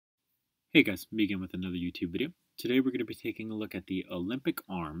Hey guys, me again with another YouTube video. Today we're going to be taking a look at the Olympic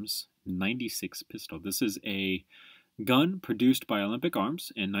Arms 96 pistol. This is a gun produced by Olympic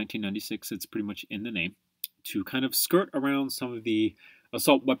Arms in 1996. It's pretty much in the name to kind of skirt around some of the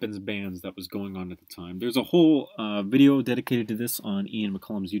assault weapons bans that was going on at the time. There's a whole video dedicated to this on Ian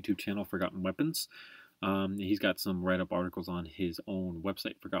McCollum's YouTube channel, Forgotten Weapons. He's got some write-up articles on his own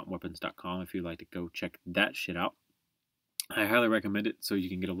website, ForgottenWeapons.com, if you'd like to go check that shit out. I highly recommend it so you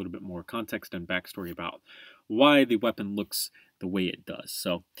can get a little bit more context and backstory about why the weapon looks the way it does.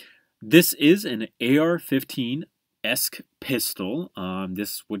 So this is an AR-15-esque pistol.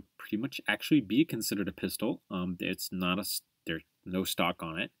 This would pretty much actually be considered a pistol. It's not there's no stock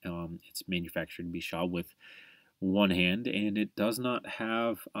on it. It's manufactured to be shot with one hand, and it does not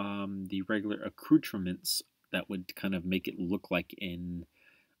have the regular accoutrements that would kind of make it look like an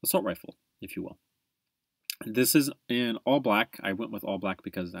assault rifle, if you will. This is in all black. I went with all black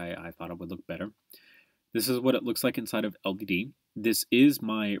because I thought it would look better. This is what it looks like inside of LDD. This is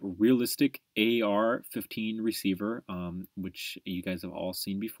my realistic AR-15 receiver, which you guys have all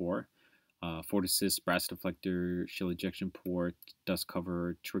seen before. Forward assist, brass deflector, shell ejection port, dust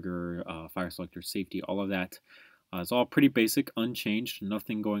cover, trigger, fire selector, safety, all of that. It's all pretty basic, unchanged,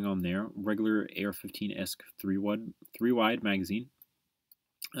 nothing going on there. Regular AR-15-esque 3-wide magazine.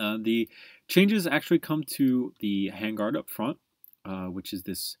 The changes actually come to the handguard up front, which is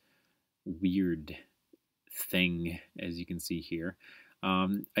this weird thing, as you can see here.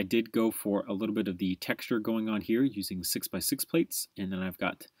 I did go for a little bit of the texture going on here using 6x6 plates, and then I've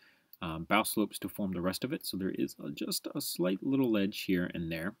got bow slopes to form the rest of it, so there is just a slight little ledge here and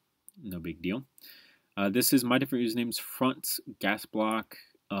there. No big deal. This is my different usernames. Front gas block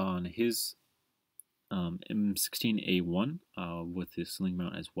on his M16A1 with the sling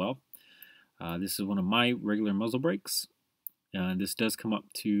mount as well. This is one of my regular muzzle brakes. This does come up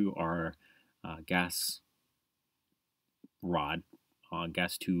to our gas rod,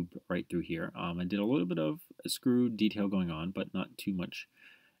 gas tube right through here. I did a little bit of a screw detail going on, but not too much.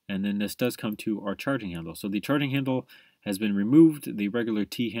 And then this does come to our charging handle. So the charging handle has been removed. The regular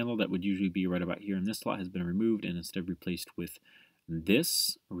T handle that would usually be right about here in this slot has been removed and instead replaced with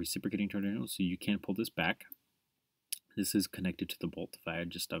this reciprocating charging handle, so you can pull this back. This is connected to the bolt via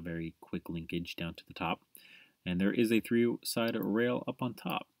just a very quick linkage down to the top. And there is a 3-side rail up on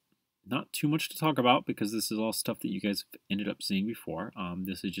top. Not too much to talk about because this is all stuff that you guys have ended up seeing before.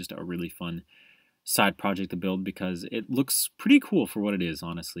 This is just a really fun side project to build because it looks pretty cool for what it is,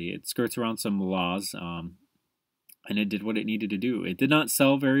 honestly. It skirts around some laws, and it did what it needed to do. It did not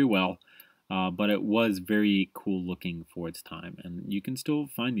sell very well, but it was very cool looking for its time. And you can still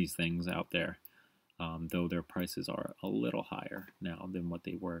find these things out there, though their prices are a little higher now than what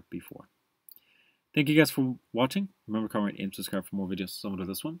they were before. Thank you guys for watching. Remember, comment, and subscribe for more videos similar to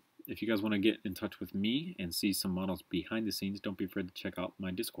this one. If you guys want to get in touch with me and see some models behind the scenes, don't be afraid to check out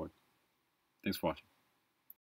my Discord. Thanks for watching.